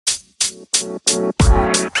Hey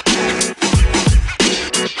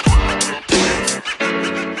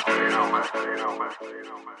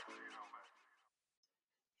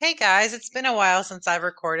guys, it's been a while since I've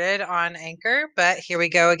recorded on Anchor, but here we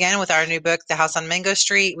go again with our new book, The House on Mango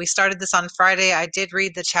Street. We started this on Friday. I did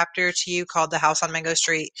read the chapter to you called The House on Mango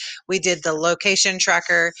Street. We did the location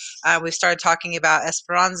tracker. We started talking about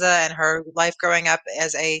Esperanza and her life growing up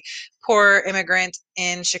as a poor immigrant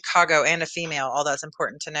in Chicago and a female. All that's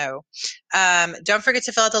important to know. Don't forget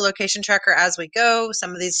to fill out the location tracker as we go. Some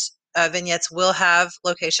of these vignettes will have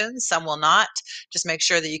locations, some will not. Just make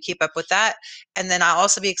sure that you keep up with that. And then I'll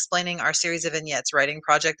also be explaining our series of vignettes writing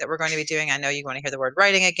project that we're going to be doing. I know you want to hear the word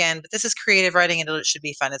writing again, but this is creative writing and it should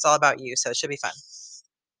be fun. It's all about you, so it should be fun.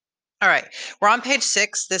 All right, we're on page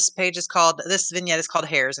 6. This vignette is called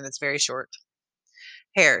Hairs, and it's very short.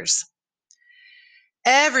 Hairs.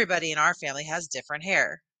 Everybody in our family has different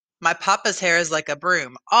hair. My papa's hair is like a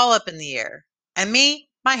broom, all up in the air. And me,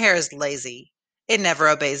 my hair is lazy. It never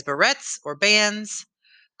obeys barrettes or bands.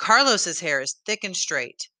 Carlos's hair is thick and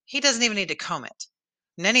straight. He doesn't even need to comb it.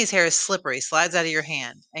 Nenny's hair is slippery, slides out of your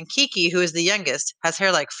hand. And Kiki, who is the youngest, has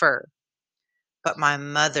hair like fur. But my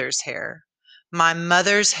mother's hair,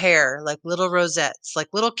 like little rosettes, like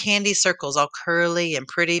little candy circles, all curly and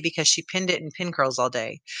pretty because she pinned it in pin curls all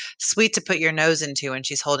day. Sweet to put your nose into when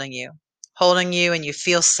she's holding you. Holding you and you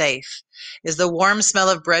feel safe. Is the warm smell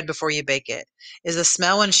of bread before you bake it. Is the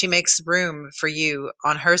smell when she makes room for you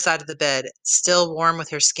on her side of the bed, still warm with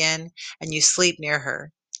her skin, and you sleep near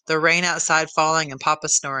her. The rain outside falling and Papa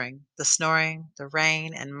snoring. The snoring, the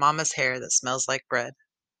rain, and Mama's hair that smells like bread.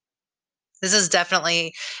 This is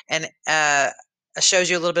definitely an shows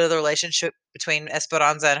you a little bit of the relationship between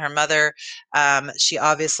Esperanza and her mother. She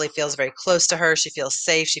obviously feels very close to her. She feels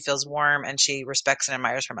safe. She feels warm, and she respects and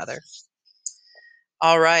admires her mother.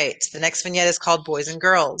 All right, the next vignette is called Boys and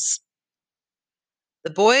Girls. The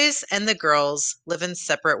boys and the girls live in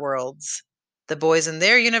separate worlds. The boys in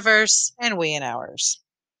their universe, and we in ours.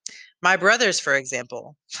 My brothers, for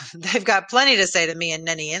example, they've got plenty to say to me and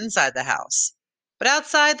Nenny inside the house, but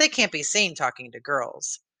outside they can't be seen talking to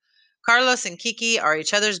girls. Carlos and Kiki are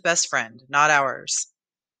each other's best friend, not ours.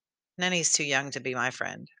 Nenny's too young to be my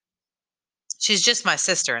friend. She's just my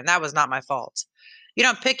sister, and that was not my fault. You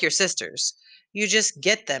don't pick your sisters. You just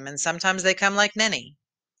get them, and sometimes they come like Nenny.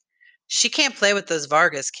 She can't play with those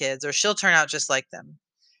Vargas kids, or she'll turn out just like them.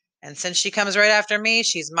 And since she comes right after me,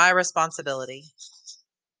 she's my responsibility.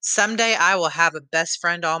 Someday I will have a best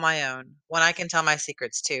friend all my own, one I can tell my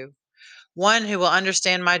secrets to, one who will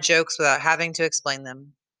understand my jokes without having to explain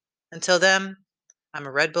them. Until then, I'm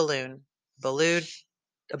a red balloon,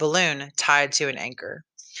 a balloon tied to an anchor.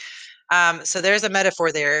 So there's a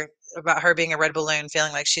metaphor there about her being a red balloon,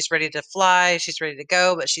 feeling like she's ready to fly, she's ready to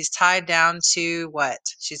go, but she's tied down to what?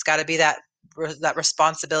 She's got to be that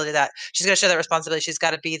responsibility, that she's got to show that responsibility. She's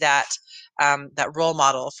got to be that role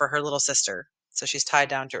model for her little sister. So she's tied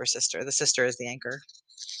down to her sister. The sister is the anchor.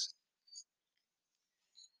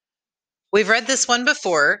 We've read this one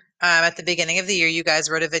before. At the beginning of the year, you guys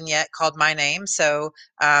wrote a vignette called My Name. So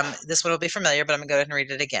this one will be familiar, but I'm going to go ahead and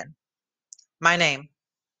read it again. My name.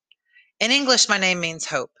 In English, my name means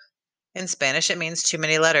hope. In Spanish, it means too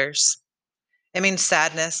many letters. It means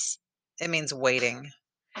sadness. It means waiting.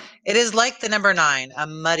 It is like the number 9, a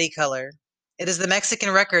muddy color. It is the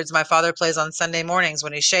Mexican records my father plays on Sunday mornings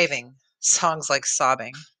when he's shaving. Songs like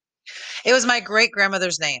sobbing. It was my great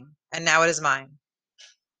grandmother's name, and now it is mine.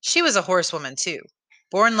 She was a horsewoman, too,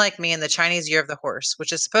 born like me in the Chinese year of the horse,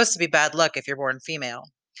 which is supposed to be bad luck if you're born female.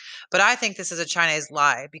 But I think this is a Chinese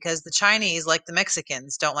lie because the Chinese, like the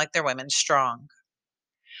Mexicans, don't like their women strong.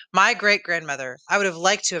 My great grandmother, I would have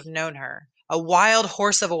liked to have known her, a wild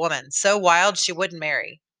horse of a woman, so wild she wouldn't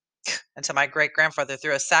marry, until my great grandfather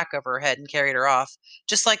threw a sack over her head and carried her off,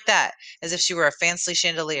 just like that, as if she were a fancy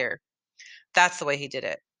chandelier. That's the way he did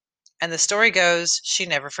it. And the story goes, she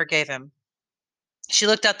never forgave him. She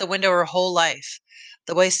looked out the window her whole life,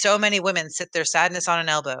 the way so many women sit their sadness on an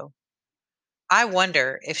elbow. I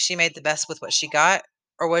wonder if she made the best with what she got,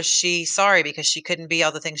 or was she sorry because she couldn't be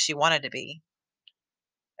all the things she wanted to be?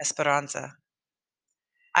 Esperanza.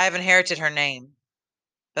 I have inherited her name,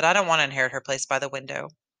 but I don't want to inherit her place by the window.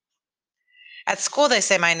 At school, they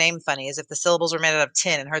say my name funny, as if the syllables were made out of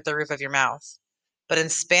tin and hurt the roof of your mouth. But in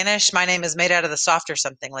Spanish, my name is made out of the softer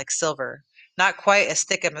something, like silver, not quite as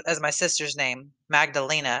thick as my sister's name,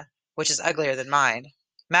 Magdalena, which is uglier than mine.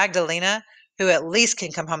 Magdalena, who at least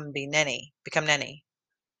can come home and become Nenny.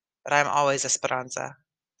 But I'm always Esperanza.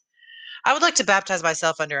 I would like to baptize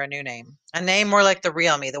myself under a name more like the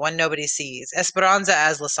real me, the one nobody sees. Esperanza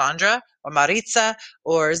as Lysandra, or Maritza,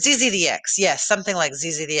 or Zizi the X. Yes, something like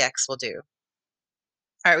Zizi the X will do.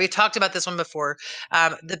 All right, we've talked about this one before.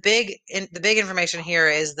 The big information here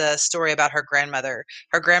is the story about her grandmother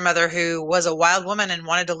who was a wild woman and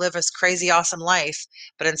wanted to live this crazy, awesome life,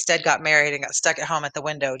 but instead got married and got stuck at home at the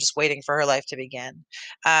window, just waiting for her life to begin.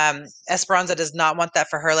 Esperanza does not want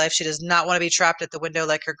that for her life. She does not want to be trapped at the window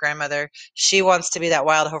like her grandmother. She wants to be that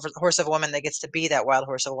wild horse of a woman that gets to be that wild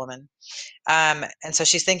horse of a woman. And so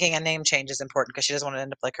she's thinking a name change is important because she doesn't want to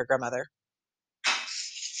end up like her grandmother.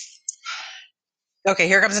 Okay,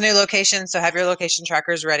 here comes a new location, so have your location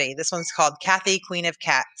trackers ready. This one's called Kathy, Queen of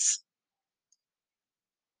Cats.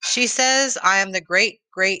 She says, I am the great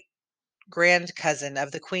great grand cousin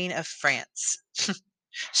of the Queen of France.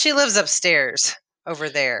 She lives upstairs, over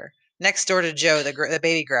there, next door to Joe, the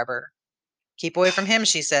baby grabber. Keep away from him,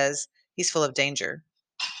 she says. He's full of danger.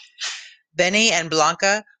 Benny and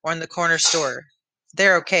Blanca are in the corner store.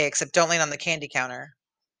 They're okay, except don't lean on the candy counter.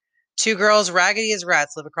 Two girls, raggedy as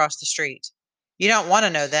rats, live across the street. You don't want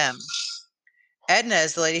to know them. Edna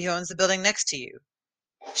is the lady who owns the building next to you.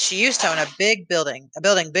 She used to own a building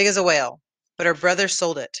big as a whale, but her brother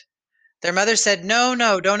sold it. Their mother said, no,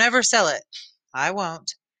 no, don't ever sell it. I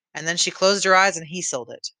won't. And then she closed her eyes and he sold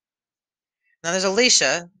it. Now there's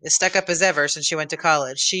Alicia, as stuck up as ever since she went to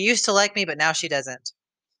college. She used to like me, but now she doesn't.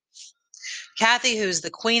 Kathy, who's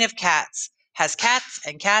the queen of cats, has cats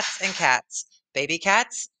and cats and cats. Baby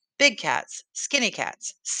cats, big cats, skinny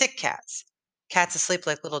cats, sick cats. Cats asleep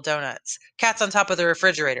like little donuts. Cats on top of the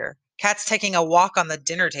refrigerator. Cats taking a walk on the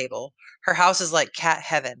dinner table. Her house is like cat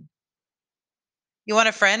heaven. You want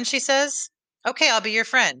a friend? She says. Okay, I'll be your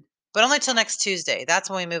friend, but only till next Tuesday. That's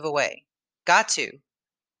when we move away. Got to.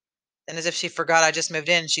 Then, as if she forgot I just moved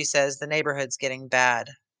in, she says, the neighborhood's getting bad.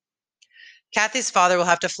 Kathy's father will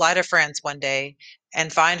have to fly to France one day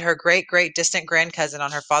and find her great great distant grand cousin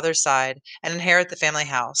on her father's side and inherit the family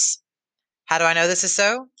house. How do I know this is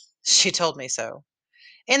so? She told me so.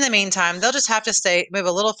 In the meantime, they'll just have to move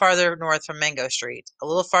a little farther north from Mango Street, a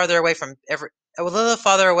little farther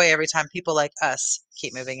away every time people like us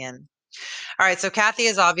keep moving in. All right, so Kathy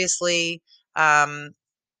is obviously um,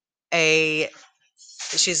 a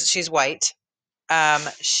she's white.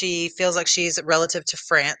 She feels like she's relative to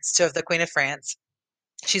France, to the Queen of France.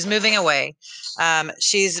 She's moving away.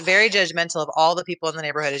 She's very judgmental of all the people in the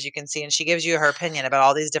neighborhood, as you can see, and she gives you her opinion about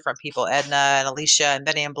all these different people, Edna and Alicia and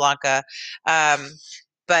Benny and Blanca.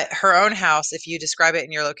 But her own house, if you describe it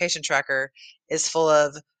in your location tracker, is full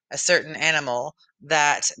of a certain animal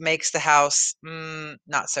that makes the house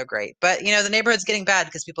not so great. But the neighborhood's getting bad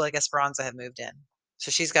because people like Esperanza have moved in.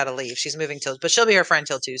 So she's got to leave. She's moving but she'll be her friend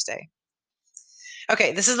till Tuesday.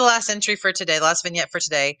 Okay, this is the last entry for today, the last vignette for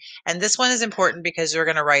today. And this one is important because you're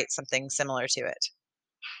going to write something similar to it.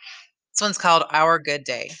 This one's called Our Good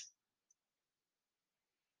Day.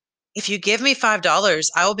 If you give me $5,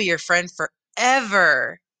 I will be your friend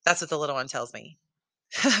forever. That's what the little one tells me.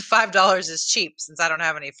 $5 is cheap since I don't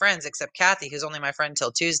have any friends except Kathy, who's only my friend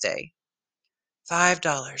till Tuesday. $5,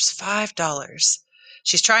 $5.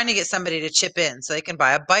 She's trying to get somebody to chip in so they can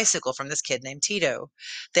buy a bicycle from this kid named Tito.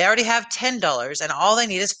 They already have $10 and all they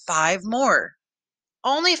need is 5 more.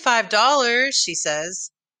 Only $5, she says.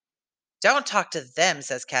 Don't talk to them,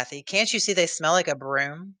 says Kathy. Can't you see they smell like a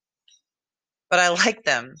broom? But I like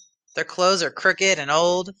them. Their clothes are crooked and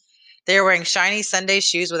old. They are wearing shiny Sunday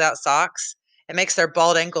shoes without socks. It makes their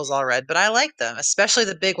bald ankles all red, but I like them, especially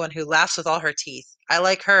the big one who laughs with all her teeth. I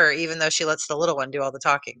like her, even though she lets the little one do all the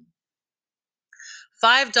talking.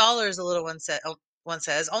 $5, the little one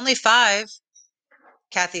says. Only 5.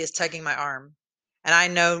 Kathy is tugging my arm, and I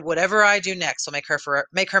know whatever I do next will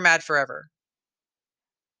make her mad forever.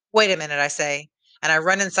 Wait a minute, I say, and I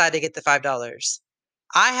run inside to get the $5.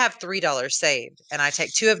 I have $3 saved, and I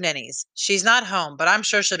take 2 of Nenny's. She's not home, but I'm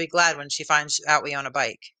sure she'll be glad when she finds out we own a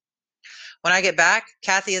bike. When I get back,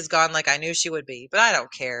 Kathy is gone like I knew she would be, but I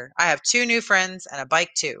don't care. I have 2 new friends and a bike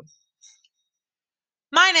too.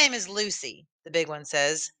 My name is Lucy, the big one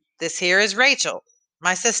says. This here is Rachel,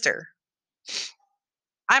 my sister.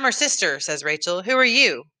 I'm her sister, says Rachel. Who are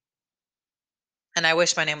you? And I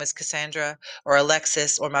wish my name was Cassandra or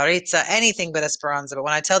Alexis or Maritza, anything but Esperanza, but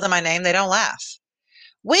when I tell them my name, they don't laugh.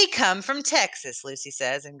 We come from Texas, Lucy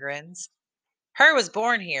says and grins. Her was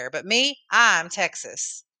born here, but me, I'm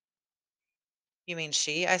Texas. You mean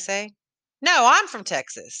she, I say. No, I'm from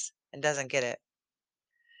Texas, and doesn't get it.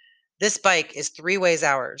 This bike is 3 ways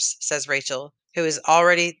ours, says Rachel, who's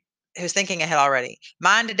thinking ahead already.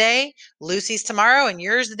 Mine today, Lucy's tomorrow, and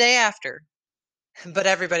yours the day after. but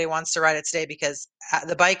everybody wants to ride it today because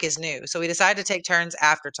the bike is new. So we decided to take turns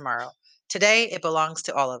after tomorrow. Today, it belongs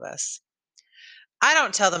to all of us. I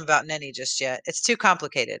don't tell them about Nenny just yet. It's too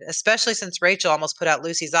complicated, especially since Rachel almost put out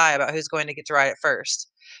Lucy's eye about who's going to get to ride it first.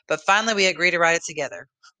 But finally, we agree to ride it together.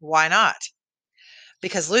 Why not?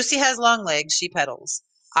 Because Lucy has long legs, she pedals.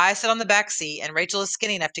 I sit on the back seat, and Rachel is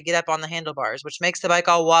skinny enough to get up on the handlebars, which makes the bike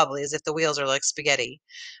all wobbly as if the wheels are like spaghetti.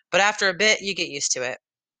 But after a bit, you get used to it.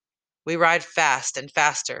 We ride fast and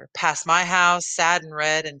faster, past my house, sad and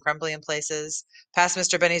red and crumbly in places, past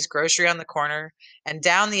Mr. Benny's grocery on the corner, and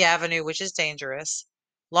down the avenue, which is dangerous.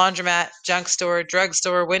 Laundromat, junk store,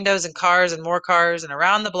 drugstore, windows and cars and more cars, and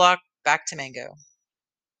around the block back to Mango.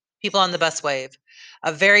 People on the bus wave.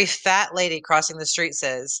 A very fat lady crossing the street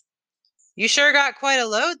says, "You sure got quite a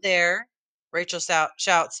load there." Rachel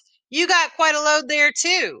shouts, "You got quite a load there,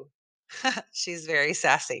 too." She's very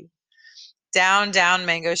sassy. Down, down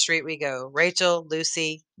Mango Street we go. Rachel,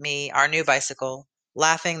 Lucy, me, our new bicycle,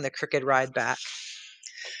 laughing the crooked ride back.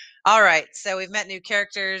 All right, so we've met new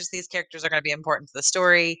characters. These characters are going to be important to the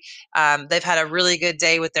story. They've had a really good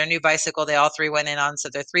day with their new bicycle. They all three went in on, so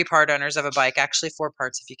they're 3-part owners of a bike, actually 4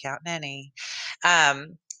 parts if you count Nanny.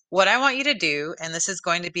 What I want you to do, and this is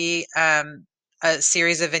going to be a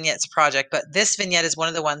series of vignettes project, but this vignette is one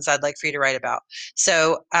of the ones I'd like for you to write about.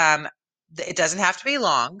 So it doesn't have to be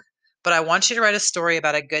long, but I want you to write a story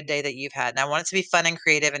about a good day that you've had. And I want it to be fun and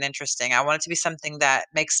creative and interesting. I want it to be something that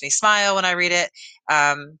makes me smile when I read it,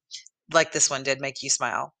 like this one did make you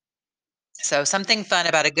smile. So something fun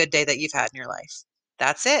about a good day that you've had in your life.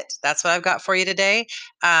 That's it. That's what I've got for you today.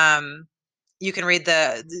 You can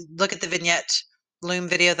look at the vignette Loom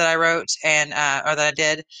video that I wrote and or that I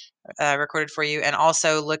did recorded for you, and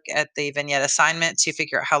also look at the vignette assignment to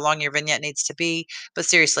figure out how long your vignette needs to be. But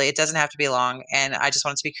seriously, it doesn't have to be long, and I just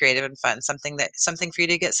want it to be creative and fun, something for you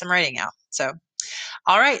to get some writing out. So,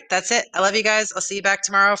 all right, that's it. I love you guys. I'll see you back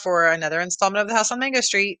tomorrow for another installment of The House on Mango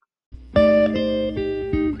Street.